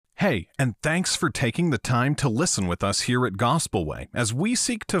Hey, and thanks for taking the time to listen with us here at Gospel Way as we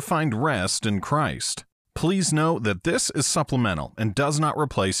seek to find rest in Christ. Please know that this is supplemental and does not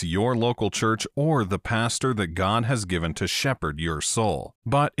replace your local church or the pastor that God has given to shepherd your soul.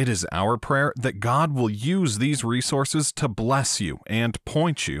 But it is our prayer that God will use these resources to bless you and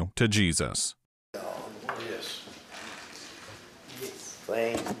point you to Jesus. Yes.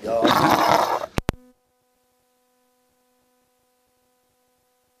 Thank God.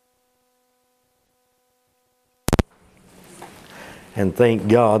 And thank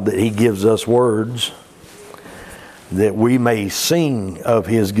God that He gives us words that we may sing of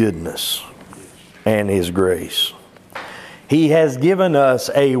His goodness and His grace. He has given us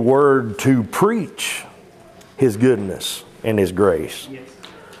a word to preach His goodness and His grace.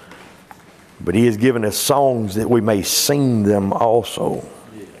 But He has given us songs that we may sing them also.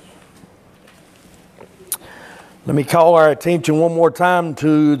 Let me call our attention one more time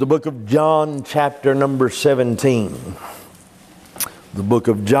to the book of John, chapter number 17. The book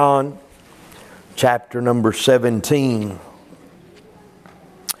of John, chapter number 17.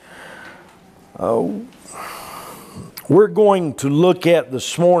 We're going to look at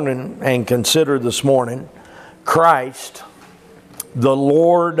this morning and consider this morning Christ, the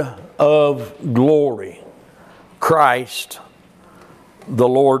Lord of glory. Christ, the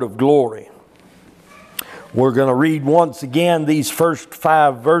Lord of glory. We're going to read once again these first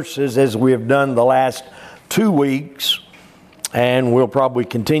 5 verses as we have done the last 2 weeks. And we'll probably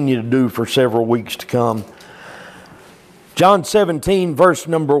continue to do for several weeks to come. John 17, verse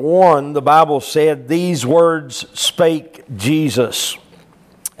number 1, the Bible said, "These words spake Jesus,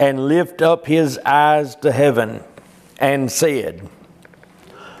 and lift up His eyes to heaven, and said,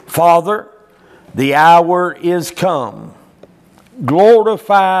 Father, the hour is come.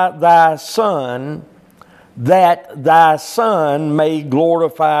 Glorify Thy Son, that Thy Son may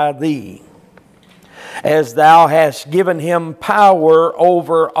glorify Thee. As Thou hast given Him power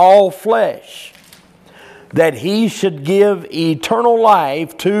over all flesh, that He should give eternal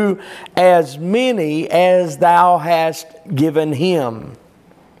life to as many as Thou hast given Him.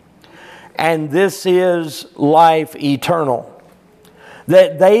 And this is life eternal,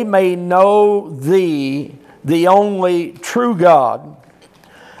 that they may know Thee, the only true God,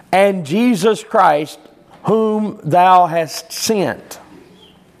 and Jesus Christ, whom Thou hast sent.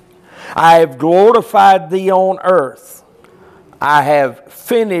 I have glorified Thee on earth. I have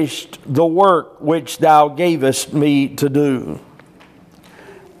finished the work which Thou gavest me to do.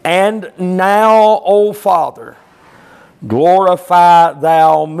 And now, O Father, glorify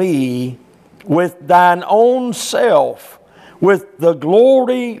Thou me with Thine own self, with the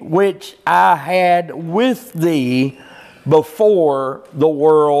glory which I had with Thee before the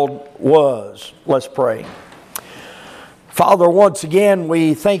world was." Let's pray. Father, once again,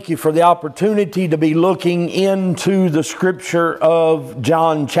 we thank You for the opportunity to be looking into the Scripture of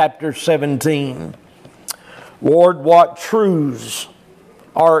John chapter 17. Lord, what truths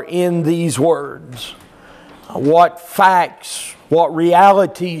are in these words? What facts, what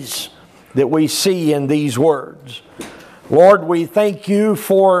realities that we see in these words? Lord, we thank You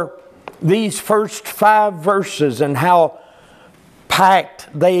for these first 5 verses and how packed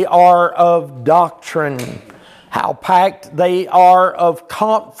they are of doctrine, how packed they are of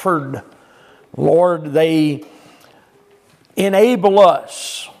comfort. Lord, they enable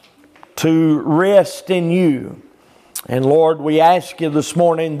us to rest in You. And Lord, we ask You this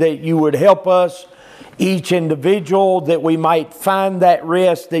morning that You would help us, each individual, that we might find that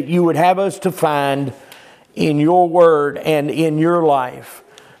rest that You would have us to find in Your Word and in Your life.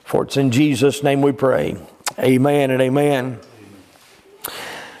 For it's in Jesus' name we pray. Amen and amen.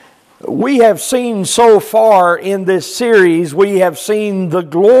 We have seen so far in this series, we have seen the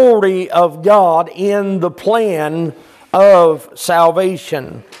glory of God in the plan of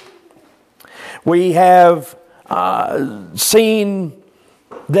salvation. We have seen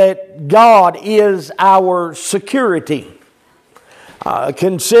that God is our security.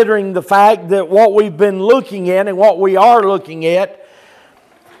 Considering the fact that what we've been looking at and what we are looking at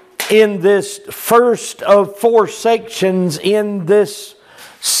in this first of 4 sections in this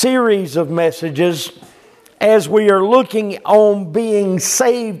series of messages, as we are looking on being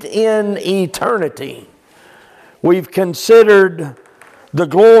saved in eternity. We've considered the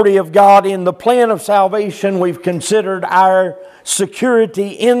glory of God in the plan of salvation. We've considered our security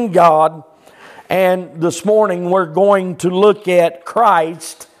in God. And this morning we're going to look at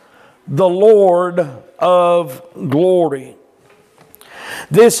Christ, the Lord of glory.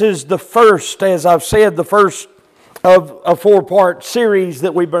 This is the first, as I've said, the first of a 4-part series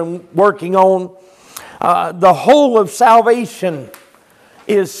that we've been working on. The whole of salvation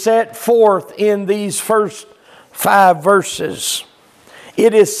is set forth in these first 5 verses.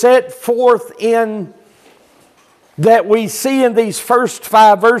 It is set forth in that we see in these first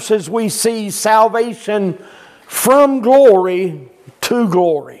 5 verses, we see salvation from glory to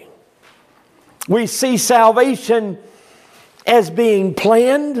glory. We see salvation as being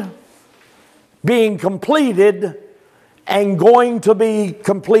planned, being completed, and going to be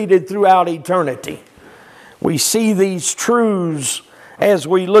completed throughout eternity. We see these truths as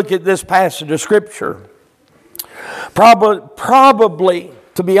we look at this passage of Scripture. Probably,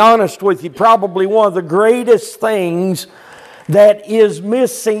 to be honest with you, probably one of the greatest things that is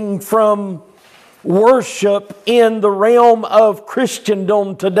missing from worship in the realm of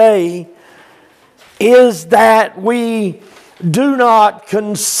Christendom today is that we do not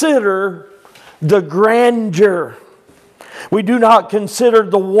consider the grandeur. We do not consider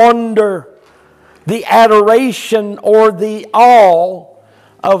the wonder, the adoration, or the awe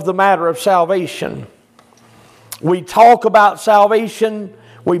of the matter of salvation. We talk about salvation,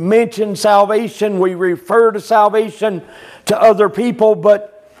 we mention salvation, we refer to salvation to other people,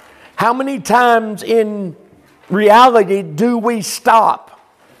 but how many times in reality do we stop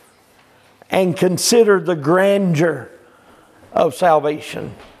and consider the grandeur of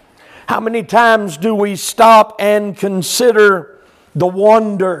salvation? How many times do we stop and consider the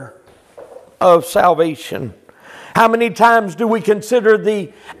wonder of salvation? How many times do we consider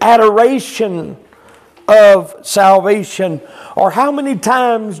the adoration of salvation? Or how many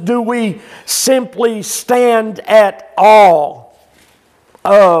times do we simply stand at awe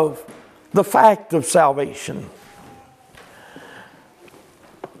of the fact of salvation?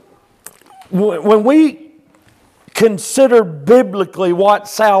 When we consider biblically what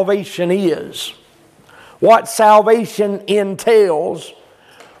salvation is, what salvation entails,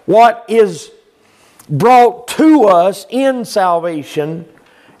 what is brought to us in salvation,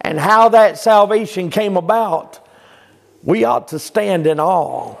 and how that salvation came about, we ought to stand in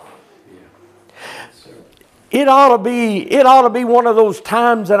awe. It ought to be one of those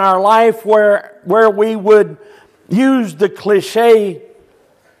times in our life where we would use the cliche,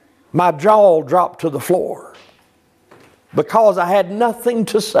 my jaw dropped to the floor, because I had nothing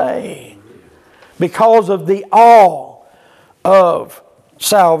to say, because of the awe of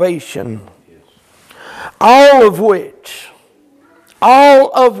salvation. All of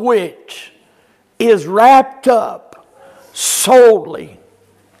which is wrapped up solely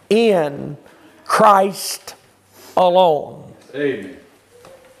in Christ alone. Amen.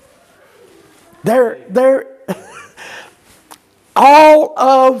 All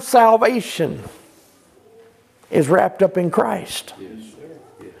of salvation is wrapped up in Christ. Yes, sir.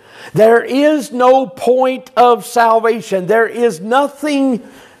 Yes. There is no point of salvation. There is nothing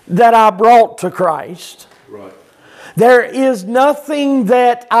that I brought to Christ. Right. There is nothing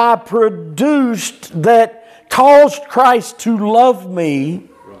that I produced that caused Christ to love me.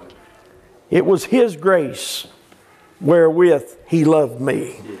 Right. It was His grace wherewith He loved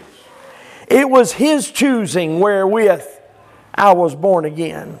me. Yes. It was His choosing wherewith I was born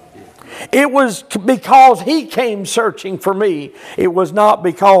again. It was because He came searching for me. It was not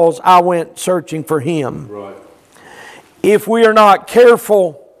because I went searching for Him. Right. If we are not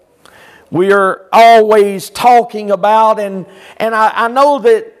careful, we are always talking about, and I know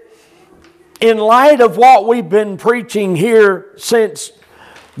that in light of what we've been preaching here since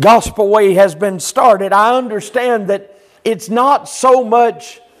Gospel Way has been started, I understand that it's not so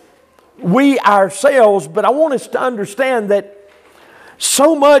much we ourselves, but I want us to understand that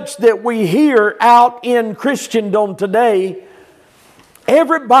so much that we hear out in Christendom today,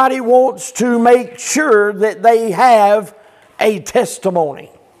 everybody wants to make sure that they have a testimony.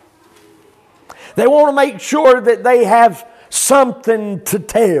 They want to make sure that they have something to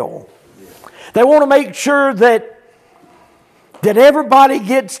tell. They want to make sure that everybody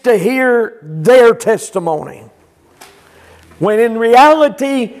gets to hear their testimony. When in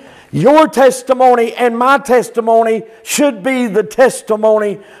reality, your testimony and my testimony should be the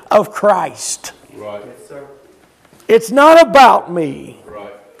testimony of Christ. Right. Yes, sir. It's not about me.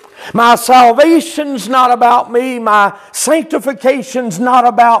 Right. My salvation's not about me. My sanctification's not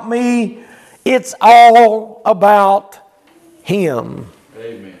about me. It's all about Him.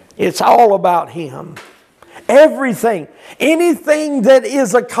 Amen. It's all about Him. Everything, anything that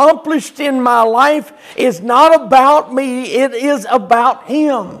is accomplished in my life is not about me. It is about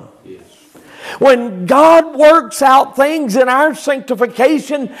Him. Yes. When God works out things in our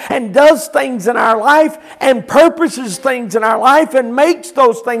sanctification and does things in our life and purposes things in our life and makes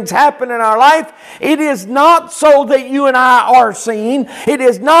those things happen in our life, it is not so that you and I are seen. It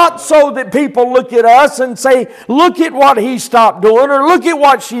is not so that people look at us and say, look at what he stopped doing, or look at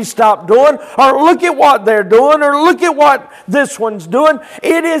what she stopped doing, or look at what they're doing, or look at what this one's doing.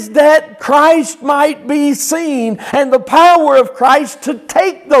 It is that Christ might be seen and the power of Christ to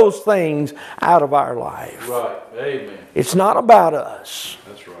take those things out of our life. Right. Amen. It's not about us.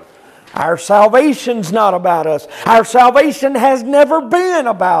 That's right. Our salvation's not about us. Our salvation has never been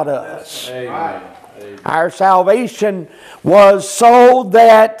about us. Amen. Amen. Our salvation was so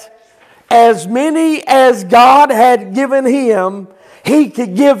that as many as God had given him, he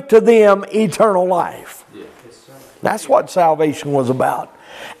could give to them eternal life. Yeah. That's what salvation was about.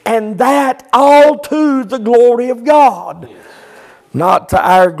 And that all to the glory of God. Yes. Not to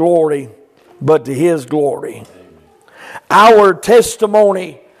our glory, but to his glory. Our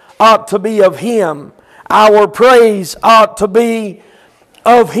testimony ought to be of him. Our praise ought to be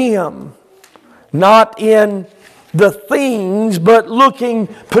of him. Not in the things, but looking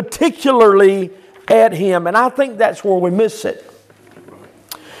particularly at him. And I think that's where we miss it.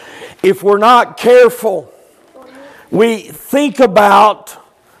 If we're not careful, we think about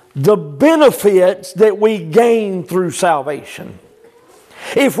the benefits that we gain through salvation.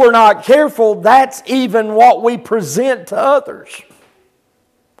 If we're not careful, that's even what we present to others.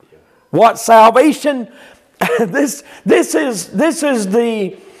 What salvation, this is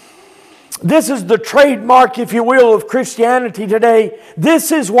the trademark, if you will, of Christianity today.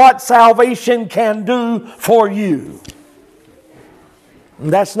 This is what salvation can do for you.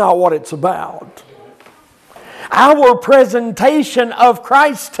 And that's not what it's about. Our presentation of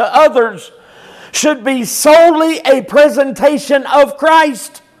Christ to others should be solely a presentation of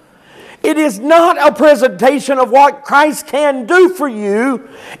Christ. It is not a presentation of what Christ can do for you.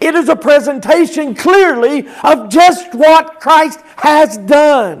 It is a presentation clearly of just what Christ has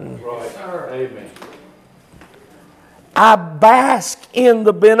done. Right. Amen. I bask in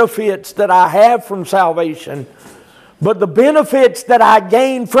the benefits that I have from salvation. But the benefits that I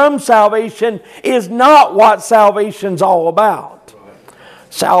gain from salvation is not what salvation's all about.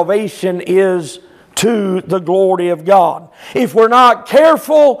 Salvation is to the glory of God. If we're not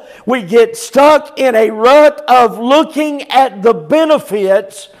careful, we get stuck in a rut of looking at the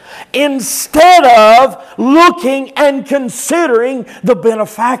benefits instead of looking and considering the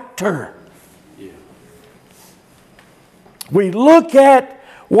benefactor. We look at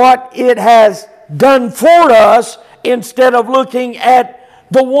what it has done for us instead of looking at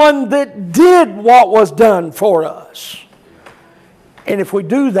the one that did what was done for us. And if we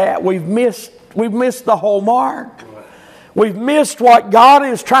do that, we've missed the whole mark. We've missed what God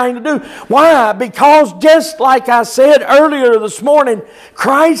is trying to do. Why? Because just like I said earlier this morning,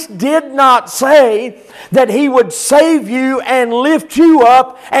 Christ did not say that He would save you and lift you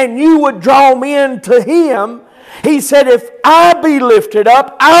up and you would draw men to Him. He said, if I be lifted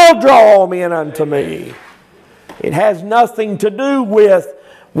up, I'll draw men unto me. It has nothing to do with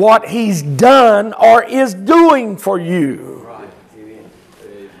what He's done or is doing for you.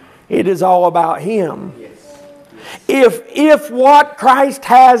 It is all about Him. If what Christ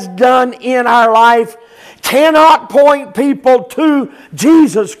has done in our life cannot point people to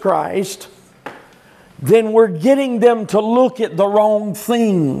Jesus Christ, then we're getting them to look at the wrong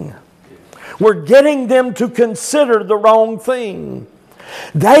thing. We're getting them to consider the wrong thing.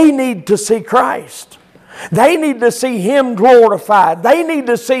 They need to see Christ. They need to see Him glorified. They need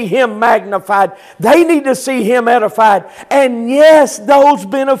to see Him magnified. They need to see Him edified. And yes, those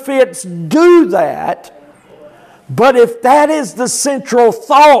benefits do that. But if that is the central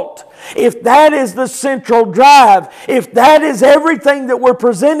thought, if that is the central drive, if that is everything that we're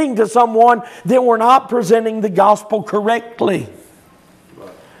presenting to someone, then we're not presenting the gospel correctly.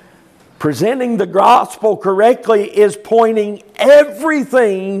 Presenting the gospel correctly is pointing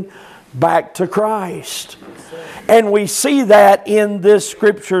everything back to Christ. And we see that in this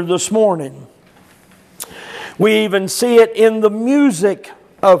scripture this morning. We even see it in the music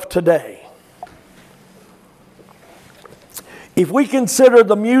of today. If we consider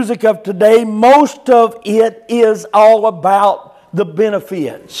the music of today, most of it is all about the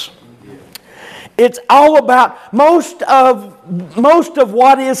benefits. It's all about most of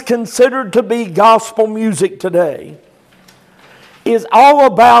what is considered to be gospel music today is all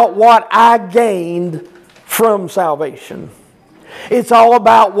about what I gained from salvation. It's all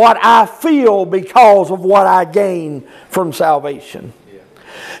about what I feel because of what I gained from salvation.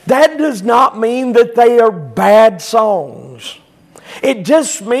 That does not mean that they are bad songs. It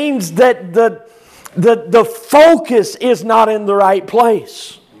just means that the focus is not in the right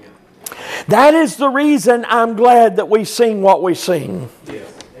place. That is the reason I'm glad that we sing what we sing.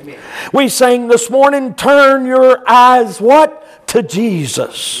 We sang this morning, turn your eyes, what? To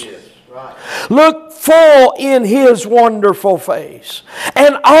Jesus. Look full in His wonderful face,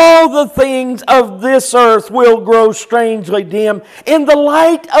 and all the things of this earth will grow strangely dim in the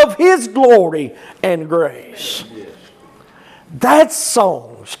light of His glory and grace. That's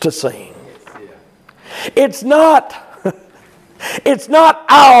songs to sing. It's not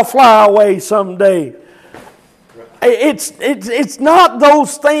I'll fly away someday. It's not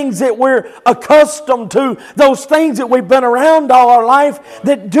those things that we're accustomed to, those things that we've been around all our life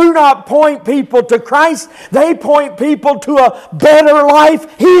that do not point people to Christ. They point people to a better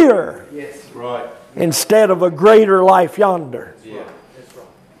life here. Yes. Right. Instead of a greater life yonder. Yeah. That's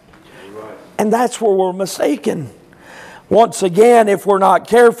right. And that's where we're mistaken. Once again, if we're not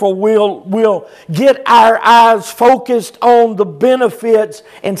careful, we'll get our eyes focused on the benefits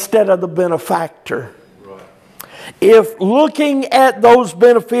instead of the benefactor. Right. If looking at those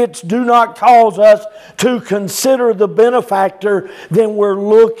benefits do not cause us to consider the benefactor, then we're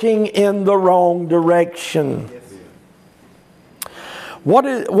looking in the wrong direction. What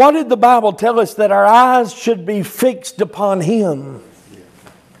did the Bible tell us? That our eyes should be fixed upon Him.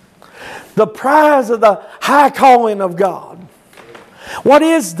 The prize of the high calling of God. What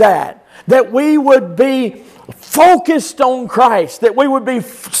is that? That we would be focused on Christ, that we would be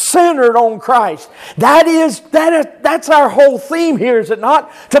centered on Christ. That's our whole theme here, is it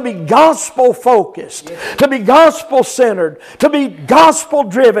not? To be gospel focused, to be gospel centered, to be gospel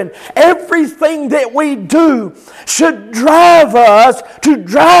driven. Everything that we do should drive us to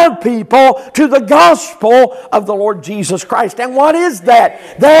drive people to the gospel of the Lord Jesus Christ. And what is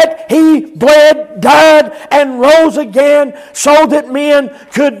that? That He bled, died, and rose again so that men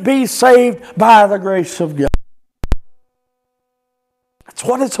could be saved by the grace of God. That's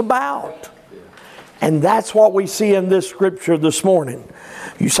what it's about. And that's what we see in this scripture this morning.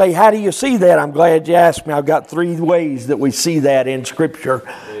 You say, how do you see that? I'm glad you asked me. I've got 3 ways that we see that in scripture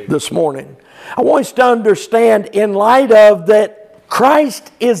this morning. I want us to understand, in light of that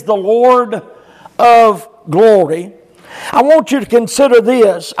Christ is the Lord of glory, I want you to consider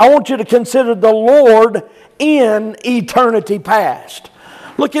this. I want you to consider the Lord in eternity past.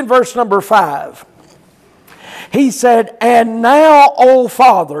 Look in verse number 5. He said, and now, O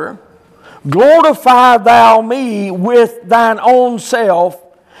Father, glorify Thou me with Thine own self,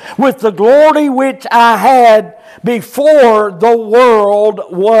 with the glory which I had before the world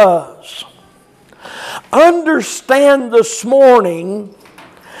was. Understand this morning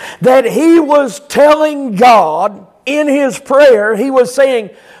that he was telling God in his prayer, he was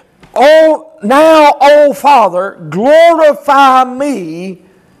saying, oh, now, O Father, glorify me.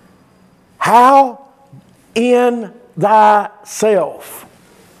 How? In Thyself,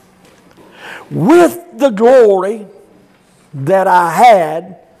 with the glory that I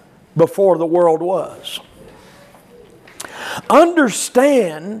had before the world was.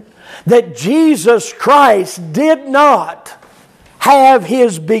 Understand that Jesus Christ did not have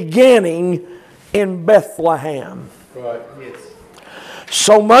His beginning in Bethlehem. Right. Yes.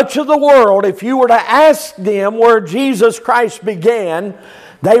 So much of the world, if you were to ask them where Jesus Christ began,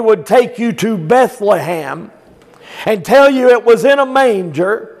 they would take you to Bethlehem and tell you it was in a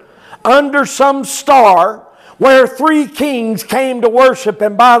manger under some star where 3 kings came to worship.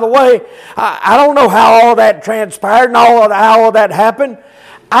 And by the way, I don't know how all that transpired and how all that happened.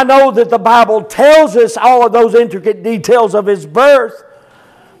 I know that the Bible tells us all of those intricate details of His birth.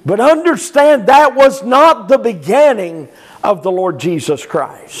 But understand, that was not the beginning of the Lord Jesus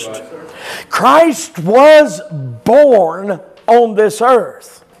Christ. Right. Christ was born on this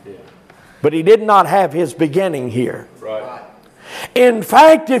earth, but He did not have His beginning here. Right. In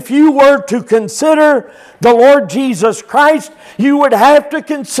fact, if you were to consider the Lord Jesus Christ, you would have to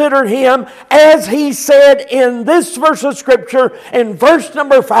consider Him, as He said in this verse of Scripture, in verse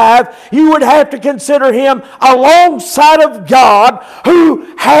number 5, you would have to consider Him alongside of God,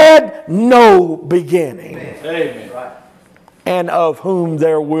 who had no beginning. Amen. And of whom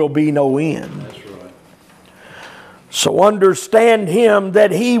there will be no end. That's right. So understand Him,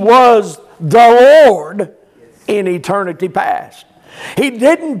 that He was the Lord in eternity past. He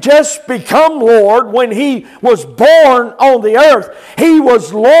didn't just become Lord when He was born on the earth. He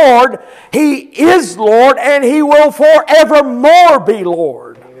was Lord, He is Lord, and He will forevermore be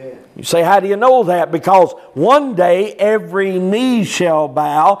Lord. Amen. You say, how do you know that? Because one day every knee shall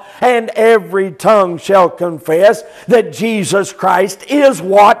bow and every tongue shall confess that Jesus Christ is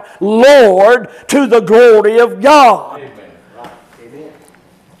what? Lord, to the glory of God. Amen.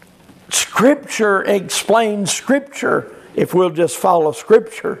 Scripture explains Scripture if we'll just follow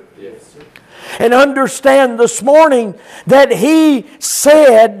Scripture. Yes. And understand this morning that He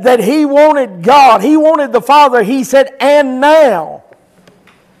said that He wanted God. He wanted the Father. He said, and now.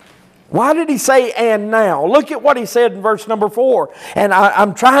 Why did He say, and now? Look at what He said in verse number 4. And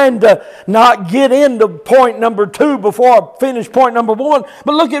I'm trying to not get into point number 2 before I finish point number 1.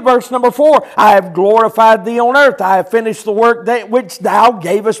 But look at verse number 4. I have glorified Thee on earth. I have finished the work that which Thou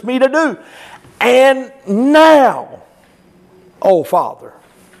gavest me to do. And now, O Father.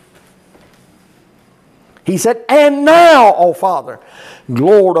 He said, and now, O Father,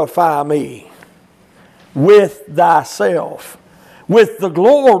 glorify me with Thyself, with the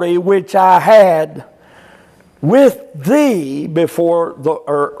glory which I had with Thee before the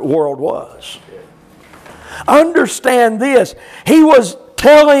world was. Understand this. He was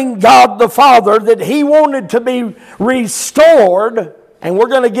telling God the Father that He wanted to be restored, and we're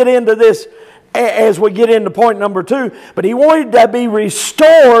going to get into this as we get into point number 2, but He wanted to be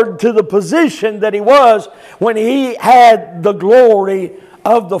restored to the position that He was when He had the glory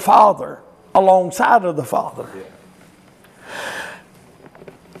of the Father alongside of the Father.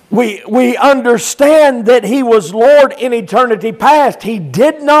 We understand that He was Lord in eternity past. He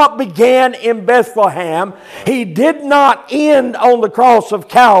did not begin in Bethlehem. He did not end on the cross of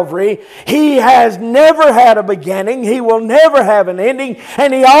Calvary. He has never had a beginning. He will never have an ending.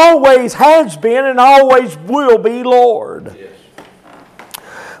 And He always has been and always will be Lord. Yes.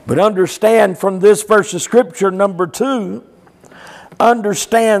 But understand from this verse of Scripture, number 2,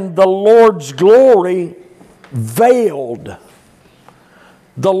 understand the Lord's glory veiled.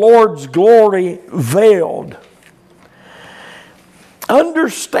 The Lord's glory veiled.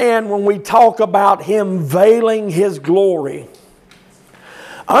 Understand when we talk about Him veiling His glory,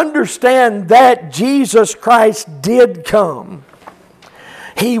 understand that Jesus Christ did come.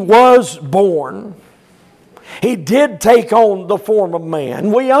 He was born. He did take on the form of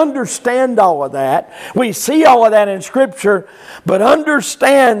man. We understand all of that. We see all of that in Scripture. But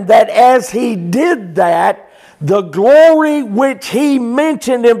understand that as He did that, the glory which He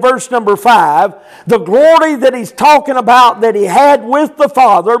mentioned in verse number 5, the glory that He's talking about that He had with the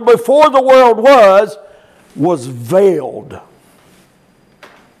Father before the world was veiled.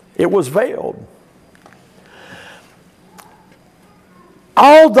 It was veiled.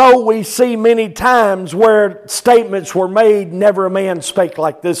 Although we see many times where statements were made, never a man spake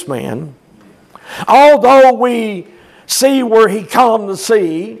like this man. Although we see where He calmed the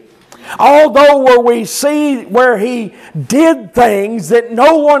sea. Although where we see where He did things that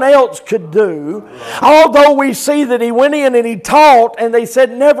no one else could do. Although we see that He went in and He taught and they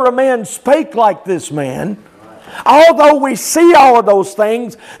said never a man spake like this man. Although we see all of those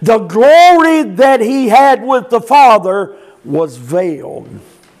things, the glory that He had with the Father was veiled.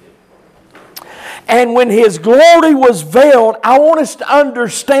 And when His glory was veiled, I want us to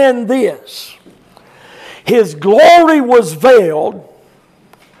understand this. His glory was veiled,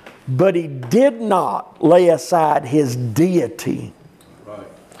 but He did not lay aside His deity. Right.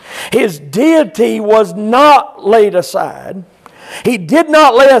 His deity was not laid aside. He did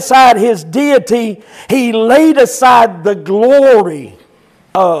not lay aside His deity. He laid aside the glory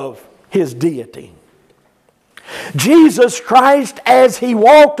of His deity. Jesus Christ as He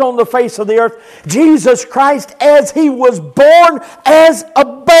walked on the face of the earth, Jesus Christ as He was born as a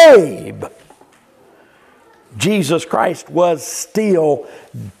babe, Jesus Christ was still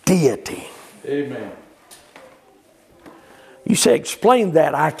deity. Amen. You say, explain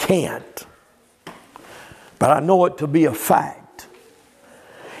that. I can't. But I know it to be a fact.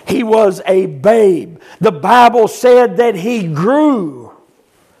 He was a babe. The Bible said that He grew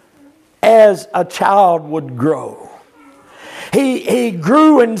as a child would grow. He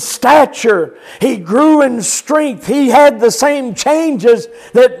grew in stature. He grew in strength. He had the same changes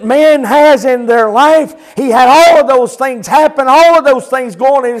that man has in their life. He had all of those things happen, all of those things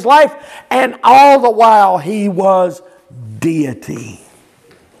going in His life, and all the while He was deity.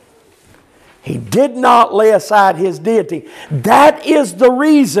 He did not lay aside His deity. That is the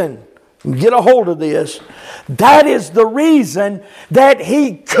reason, get a hold of this, that is the reason that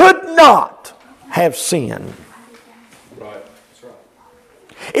He could not have sinned.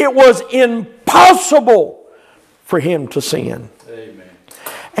 It was impossible for Him to sin. Amen.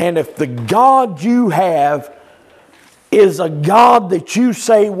 And if the God you have is a God that you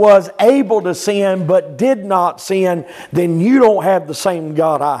say was able to sin but did not sin, then you don't have the same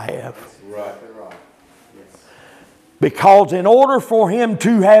God I have. Right. Yes. Because in order for Him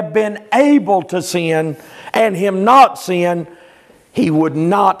to have been able to sin and Him not sin, He would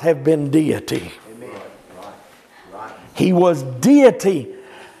not have been deity. Amen. Right. He was deity.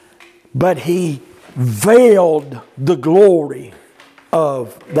 but he veiled the glory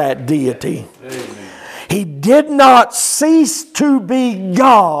of that deity. Amen. He did not cease to be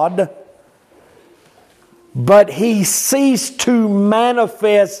God, but he ceased to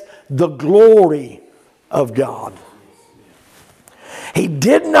manifest the glory of God. He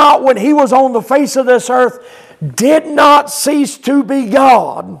did not, when he was on the face of this earth, did not cease to be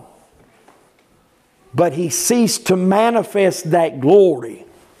God, but he ceased to manifest that glory.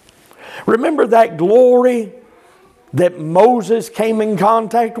 Remember that glory that Moses came in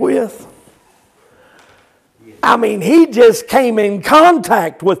contact with? I mean, he just came in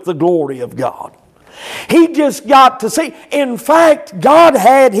contact with the glory of God. He just got to see. In fact, God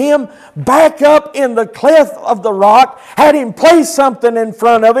had him back up in the cleft of the rock, had him place something in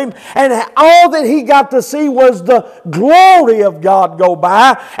front of him, and all that he got to see was the glory of God go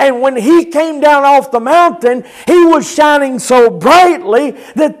by. And when he came down off the mountain, he was shining so brightly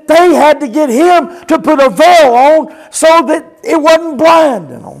that they had to get him to put a veil on so that it wasn't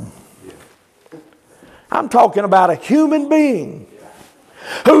blinding them. I'm talking about a human being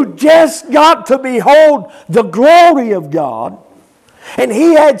who just got to behold the glory of God. And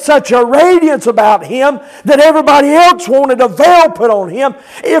he had such a radiance about him that everybody else wanted a veil put on him.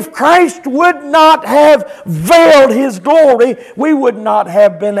 If Christ would not have veiled his glory, we would not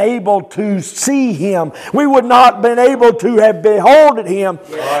have been able to see him. We would not have been able to have beholded him.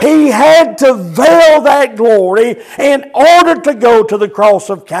 He had to veil that glory in order to go to the cross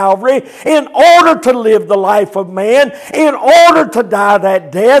of Calvary, in order to live the life of man, in order to die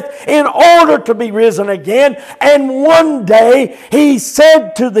that death, in order to be risen again. And one day he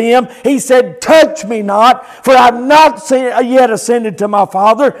said to them, he said, "Touch me not, for I have not yet ascended to my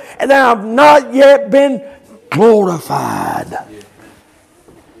Father, and I have not yet been glorified."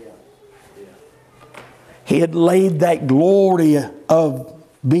 He had laid that glory of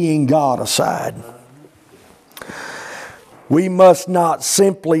being God aside. We must not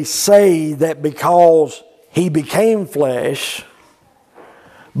simply say that because he became flesh,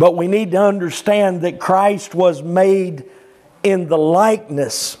 but we need to understand that Christ was made in the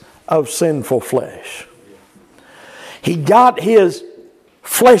likeness of sinful flesh. He got his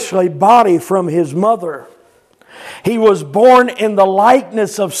fleshly body from his mother. He was born in the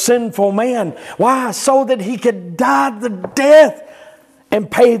likeness of sinful man. Why? So that he could die the death and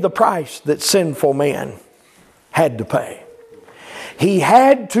pay the price that sinful man had to pay. He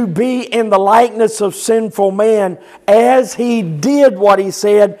had to be in the likeness of sinful man as he did what he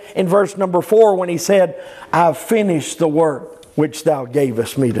said in verse number 4 when he said, "I've finished the work which thou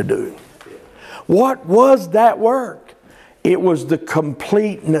gavest me to do." What was that work? It was the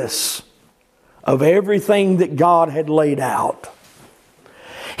completeness of everything that God had laid out.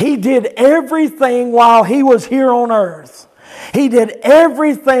 He did everything while he was here on earth. He did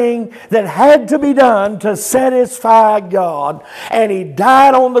everything that had to be done to satisfy God. And he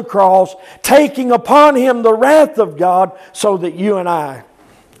died on the cross, taking upon him the wrath of God so that you and I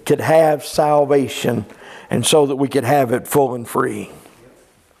could have salvation and so that we could have it full and free.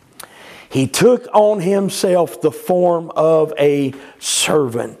 He took on himself the form of a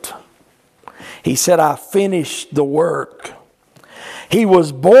servant. He said, "I finished the work." He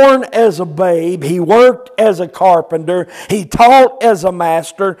was born as a babe. He worked as a carpenter. He taught as a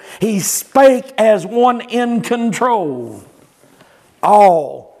master. He spake as one in control.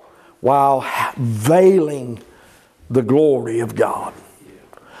 All while veiling the glory of God.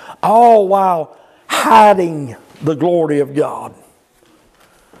 All while hiding the glory of God.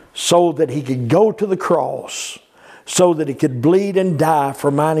 So that he could go to the cross. So that he could bleed and die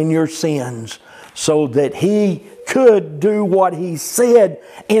for mine and your sins. So that he could do what he said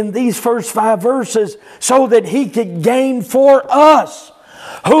in these first 5 verses, so that he could gain for us,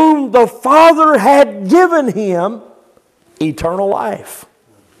 whom the Father had given him, eternal life.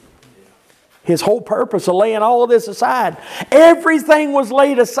 His whole purpose of laying all of this aside, everything was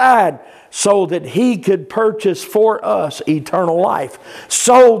laid aside so that he could purchase for us eternal life,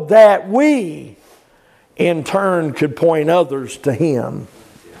 so that we in turn could point others to him.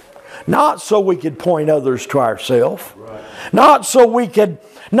 Not so we could point others to ourselves. Right. Not so we could,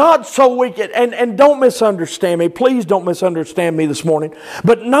 and don't misunderstand me. Please don't misunderstand me this morning.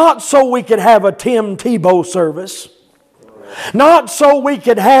 But not so we could have a Tim Tebow service. Right. Not so we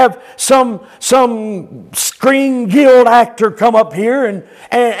could have some screen guild actor come up here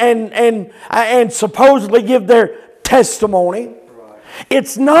and supposedly give their testimony. Right.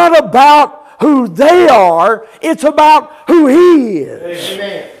 It's not about who they are. It's about who he is.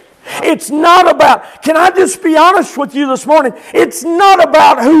 Amen. It's not about, can I just be honest with you this morning? It's not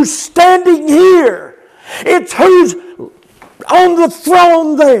about who's standing here. It's who's on the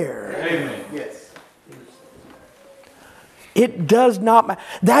throne there. Amen. Yes. It does not matter.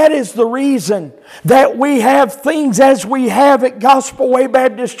 That is the reason that we have things as we have at Gospel Way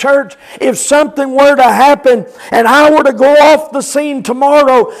Baptist Church. If something were to happen and I were to go off the scene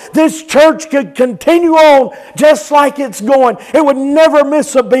tomorrow, this church could continue on just like it's going. It would never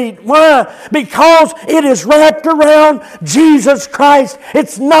miss a beat. Why? Because it is wrapped around Jesus Christ.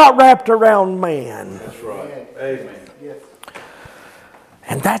 It's not wrapped around man. That's right. Amen. Yes.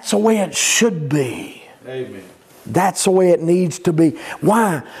 And that's the way it should be. Amen. That's the way it needs to be.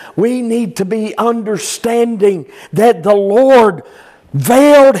 Why? We need to be understanding that the Lord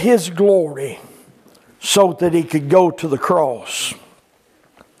veiled His glory so that He could go to the cross.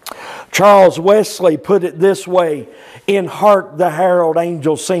 Charles Wesley put it this way in Hark the Herald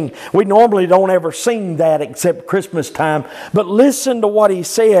Angels Sing. We normally don't ever sing that except Christmas time, but listen to what he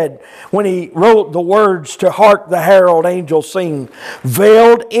said when he wrote the words to Hark the Herald Angels Sing.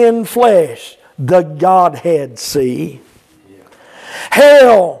 Veiled in flesh, the Godhead see.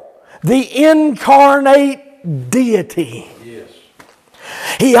 Hail, the incarnate deity. Yes.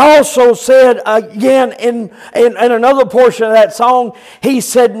 He also said again in another portion of that song, he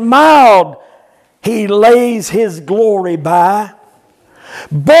said, mild He lays His glory by,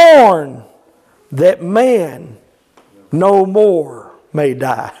 born that man no more may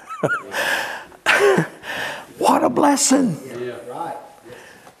die. What a blessing. Yeah. Right.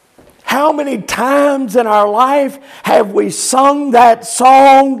 How many times in our life have we sung that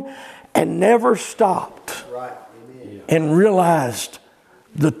song and never stopped Right. Amen. and realized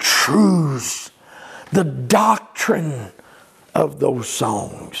the truths, the doctrine of those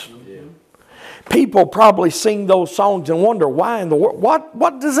songs? Yeah. People probably sing those songs and wonder why in the world.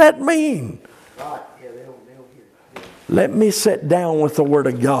 What does that mean? Right. Yeah, they don't hear it. Let me sit down with the Word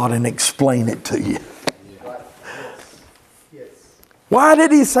of God and explain it to you. Right. Yes. Yes. Why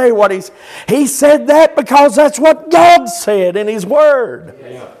did He say what He said that because that's what God said in His Word.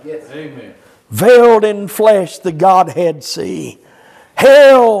 Yeah. Yes. Amen. Veiled in flesh, the Godhead see.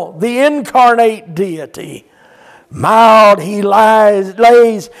 Hail, the incarnate deity. Mild He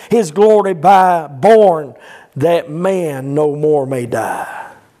lays His glory by, born that man no more may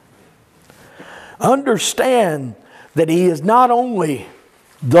die. Understand that He is not only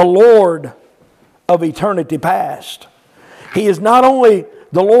the Lord of eternity past. He is not only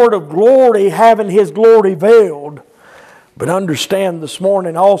the Lord of glory, having His glory veiled, but understand this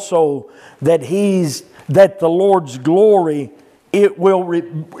morning also that the Lord's glory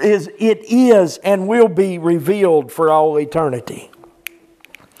it is and will be revealed for all eternity.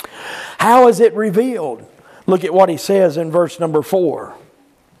 How is it revealed? Look at what He says in verse number 4.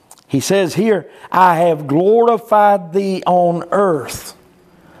 He says here, I have glorified Thee on earth.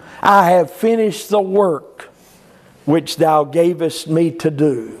 I have finished the work which Thou gavest me to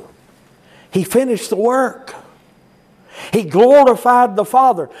do. He finished the work. He glorified the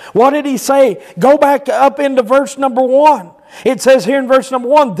Father. What did He say? Go back up into verse number 1. It says here in verse number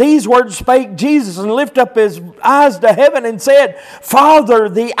 1, these words spake Jesus and lifted up His eyes to heaven and said, Father,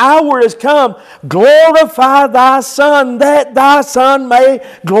 the hour is come. Glorify Thy Son, that Thy Son may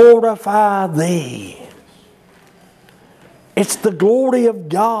glorify Thee. It's the glory of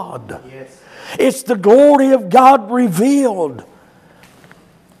God. Yes. It's the glory of God revealed.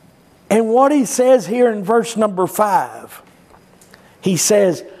 And what He says here in verse number 5, He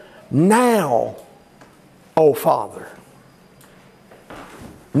says, now, O Father.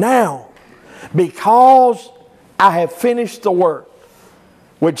 Now, because I have finished the work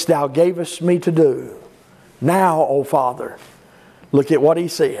which Thou gavest me to do, now, O Father, look at what He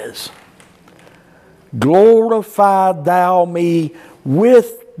says. Glorify Thou me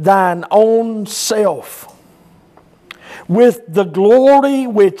with Thine own self, with the glory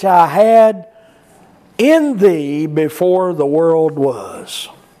which I had in Thee before the world was.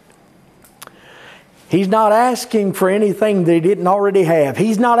 He's not asking for anything that He didn't already have.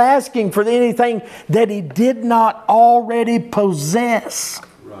 He's not asking for anything that He did not already possess.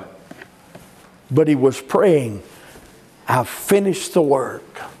 Right. But He was praying, I've finished the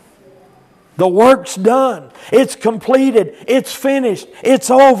work. The work's done. It's completed. It's finished. It's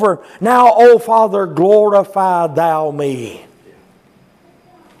over. Now, O Father, glorify Thou me.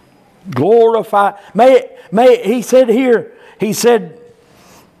 Glorify. He said here, He said,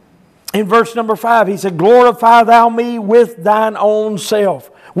 in verse number 5, He said, glorify Thou me with Thine own self,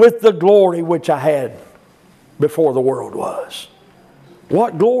 with the glory which I had before the world was.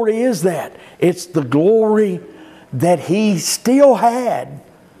 What glory is that? It's the glory that He still had,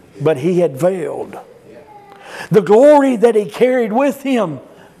 but He had veiled. The glory that He carried with Him,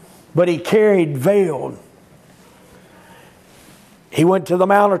 but He carried veiled. He went to the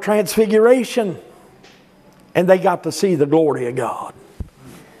Mount of Transfiguration and they got to see the glory of God.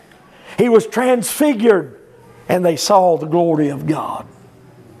 He was transfigured and they saw the glory of God.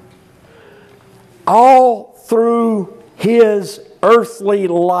 All through His earthly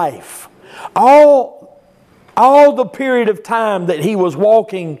life, all the period of time that He was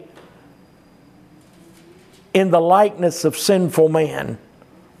walking in the likeness of sinful man,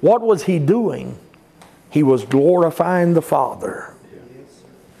 what was He doing? He was glorifying the Father.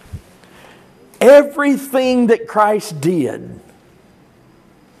 Everything that Christ did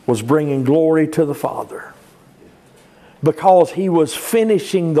was bringing glory to the Father, because He was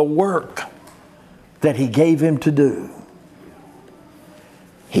finishing the work that He gave Him to do.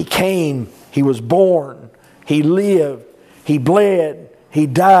 He came, He was born, He lived, He bled, He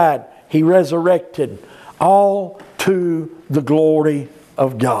died, He resurrected, all to the glory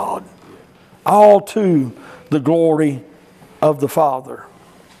of God. All to the glory of the Father.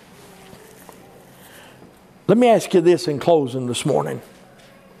 Let me ask you this in closing this morning.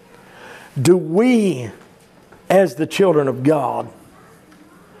 Do we, as the children of God,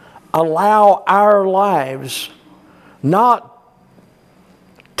 allow our lives not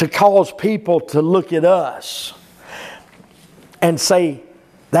to cause people to look at us and say,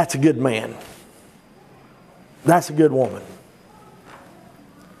 that's a good man, that's a good woman?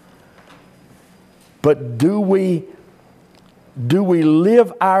 But do we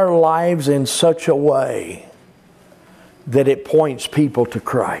live our lives in such a way that it points people to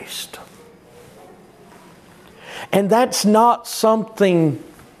Christ? And that's not something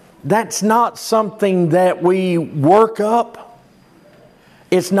that we work up.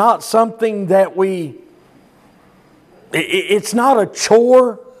 It's not something that it's not a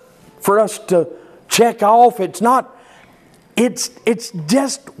chore for us to check off. It's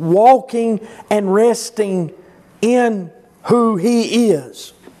just walking and resting in who He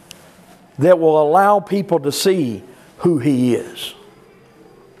is that will allow people to see who He is.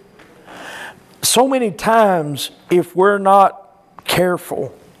 So many times, if we're not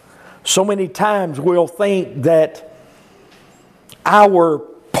careful, so many times we'll think that our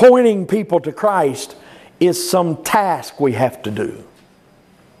pointing people to Christ is some task we have to do.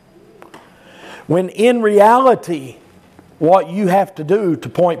 When in reality, what you have to do to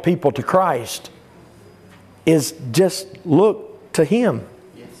point people to Christ is just look to Him.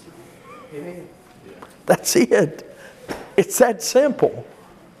 Yes. Amen. That's it. It's that simple.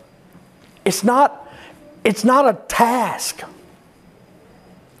 It's not a task.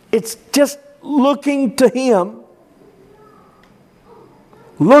 It's just looking to Him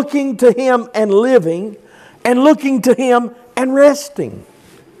and living, and looking to Him and resting.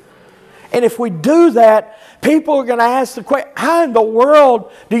 And if we do that, people are going to ask the question, how in the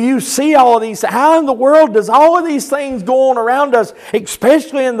world do you see all of these? How in the world does all of these things go on around us,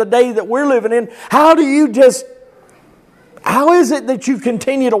 especially in the day that we're living in? How is it that you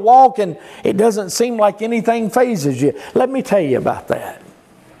continue to walk and it doesn't seem like anything phases you? Let me tell you about that.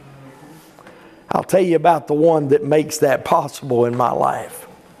 I'll tell you about the one that makes that possible in my life.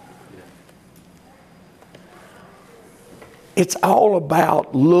 It's all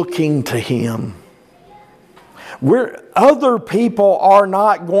about looking to Him. Other people are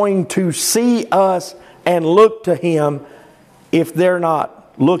not going to see us and look to Him if they're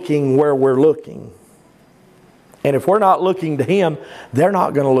not looking where we're looking. And if we're not looking to Him, they're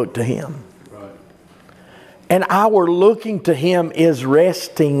not going to look to Him. Right. And our looking to Him is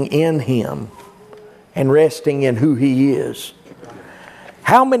resting in Him and resting in who He is.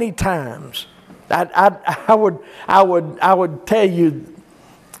 How many times I would tell you,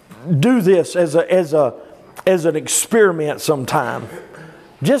 do this as an experiment sometime.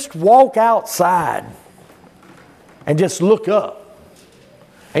 Just walk outside and just look up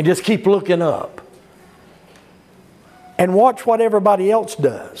and just keep looking up. And watch what everybody else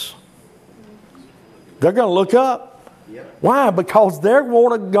does. They're going to look up. Yep. Why? Because they're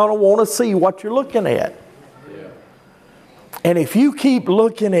going to want to see what you're looking at. Yeah. And if you keep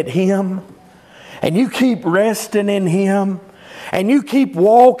looking at Him, and you keep resting in Him, and you keep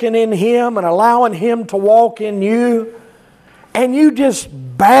walking in Him and allowing Him to walk in you, and you just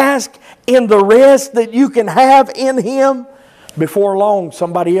bask in the rest that you can have in Him, before long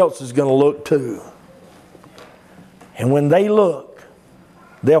somebody else is going to look too. And when they look,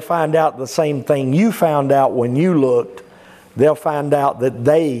 they'll find out the same thing you found out when you looked. They'll find out that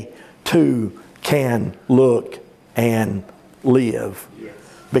they too can look and live,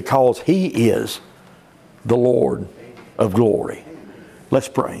 because He is the Lord of glory. Let's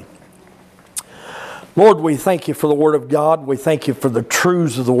pray. Lord, we thank You for the Word of God. We thank You for the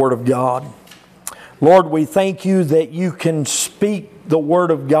truths of the Word of God. Lord, we thank You that You can speak speak the Word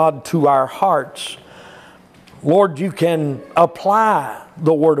of God to our hearts. Lord, you can apply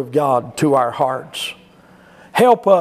the Word of God to our hearts. Help us